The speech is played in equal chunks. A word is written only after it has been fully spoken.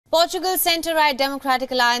Portugal's centre-right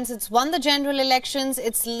Democratic Alliance has won the general elections.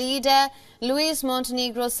 Its leader, Luis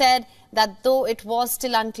Montenegro, said that though it was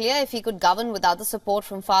still unclear if he could govern without the support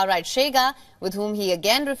from far-right Chega, with whom he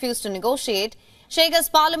again refused to negotiate, Chega's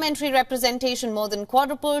parliamentary representation more than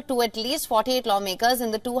quadrupled to at least 48 lawmakers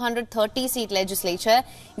in the 230-seat legislature,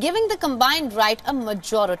 giving the combined right a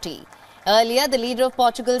majority. Earlier, the leader of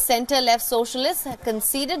Portugal's centre-left Socialists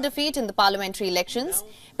conceded defeat in the parliamentary elections.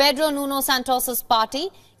 Pedro Nuno Santos's party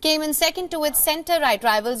came in second to its centre-right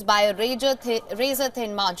rivals by a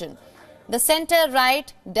razor-thin margin. The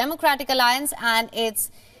centre-right Democratic Alliance and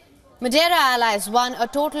its Madeira allies won a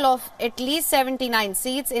total of at least 79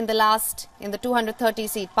 seats in the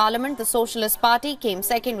 230-seat parliament. The Socialist Party came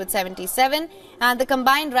second with 77, and the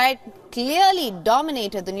combined right clearly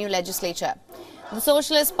dominated the new legislature. The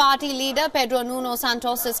Socialist Party leader, Pedro Nuno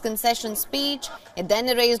Santos's concession speech, it then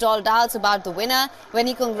erased all doubts about the winner when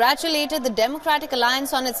he congratulated the Democratic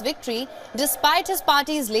Alliance on its victory despite his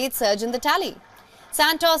party's late surge in the tally.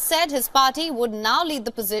 Santos said his party would now lead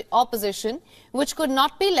the opposition, which could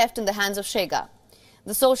not be left in the hands of Chega.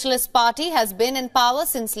 The Socialist Party has been in power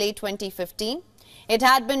since late 2015. It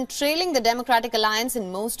had been trailing the Democratic Alliance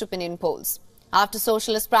in most opinion polls. After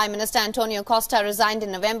Socialist Prime Minister Antonio Costa resigned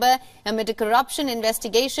in November amid a corruption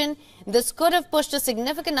investigation, this could have pushed a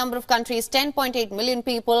significant number of country's 10.8 million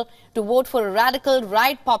people to vote for a radical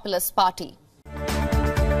right populist party.